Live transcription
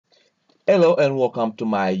Hello and welcome to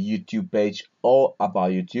my YouTube page all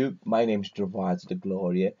about YouTube. My name is Gervasio Da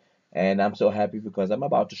Gloria and I'm so happy because I'm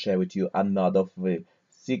about to share with you another of the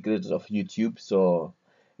secrets of YouTube. So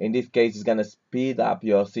in this case, it's gonna speed up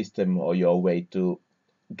your system or your way to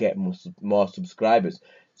get more subscribers.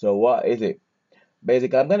 So what is it?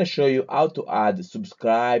 Basically, I'm gonna show you how to add a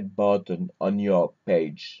subscribe button on your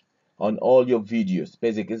page, on all your videos.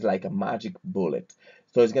 Basically, it's like a magic bullet.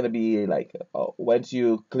 So it's gonna be like once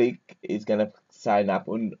you click, it's gonna sign up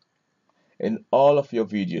on in all of your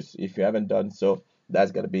videos. If you haven't done so,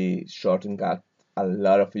 that's gonna be shortening out a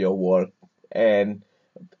lot of your work and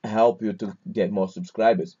help you to get more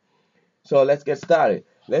subscribers. So let's get started.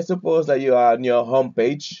 Let's suppose that you are on your home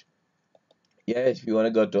page. Yeah, if you want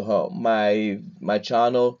to go to my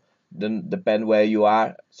channel, then depend where you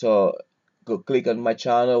are. So go click on my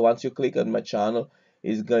channel. Once you click on my channel,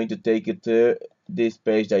 it's going to take you to this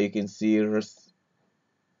page that you can see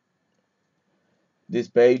this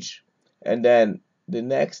page. And then the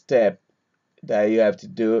next step that you have to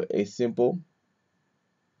do is simple.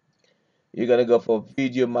 You're gonna go for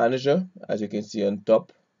video manager, as you can see on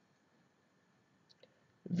top.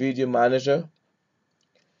 Video manager.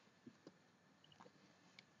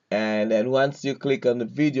 And then once you click on the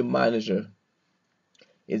video manager,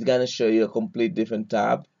 it's gonna show you a complete different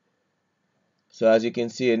tab. So as you can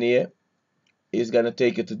see in here, it's gonna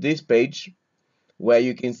take you to this page where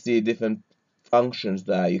you can see different functions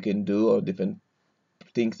that you can do or different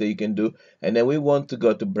things that you can do. And then we want to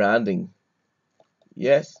go to branding.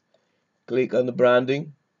 Yes, click on the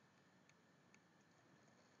branding.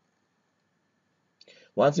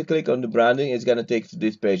 Once you click on the branding, it's gonna take you to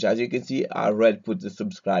this page. As you can see, I already put the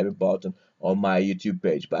subscribe button on my YouTube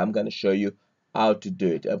page, but I'm gonna show you how to do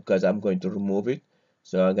it because I'm going to remove it.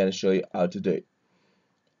 So I'm gonna show you how to do it.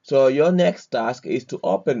 So your next task is to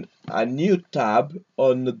open a new tab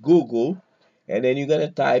on Google, and then you're gonna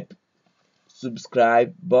type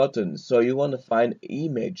subscribe button. So you want to find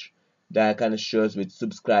image that kind of shows with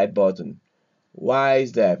subscribe button. Why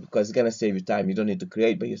is that? Because it's gonna save you time. You don't need to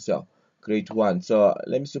create by yourself. Create one. So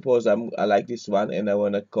let me suppose I like this one and I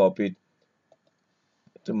wanna copy it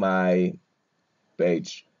to my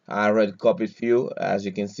page. I already copied few as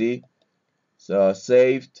you can see. So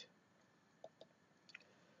saved.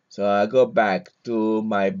 So I go back to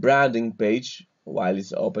my branding page while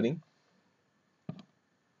it's opening.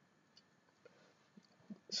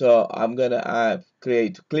 So I'm gonna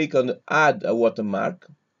click on add a watermark.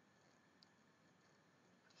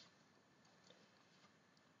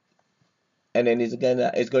 And then it's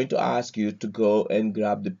going to ask you to go and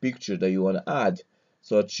grab the picture that you want to add.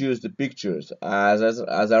 So choose the pictures. As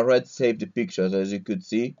I already saved the pictures, as you could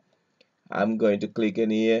see, I'm going to click in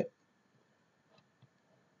here,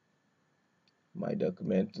 my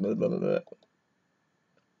document, blah, blah, blah,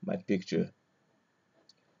 my picture.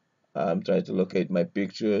 I'm trying to locate my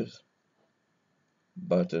pictures,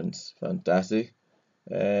 buttons, fantastic.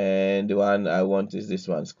 And the one I want is this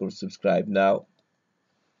one. Subscribe now,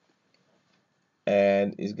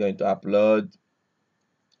 and it's going to upload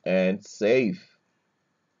and save.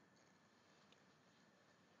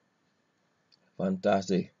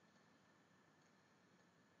 Fantastic.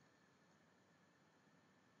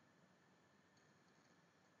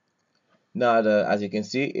 Now as you can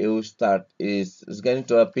see, it will start is going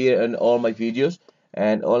to appear in all my videos,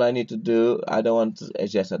 and all I need to do, I don't want to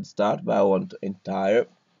adjust at the start, but I want entire.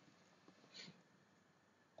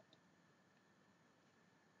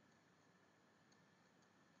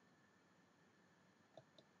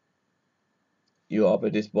 You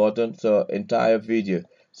open this button, so entire video,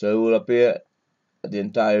 so it will appear the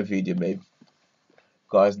entire video, maybe,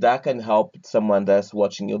 because that can help someone that's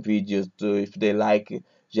watching your videos to, if they like it,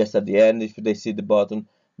 just at the end, if they see the button,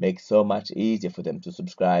 makes so much easier for them to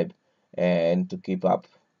subscribe and to keep up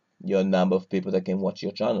your number of people that can watch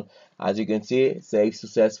your channel. As you can see, save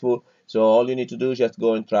successful. So all you need to do is just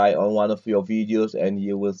go and try on one of your videos and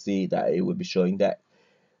you will see that it will be showing that.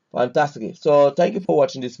 Fantastic. So thank you for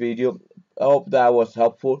watching this video. I hope that was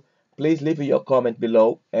helpful. Please leave your comment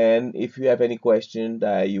below, and if you have any question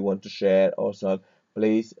that you want to share or so,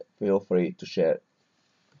 please feel free to share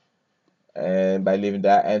and by leaving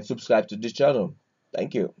that and subscribe to this channel.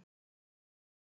 Thank you.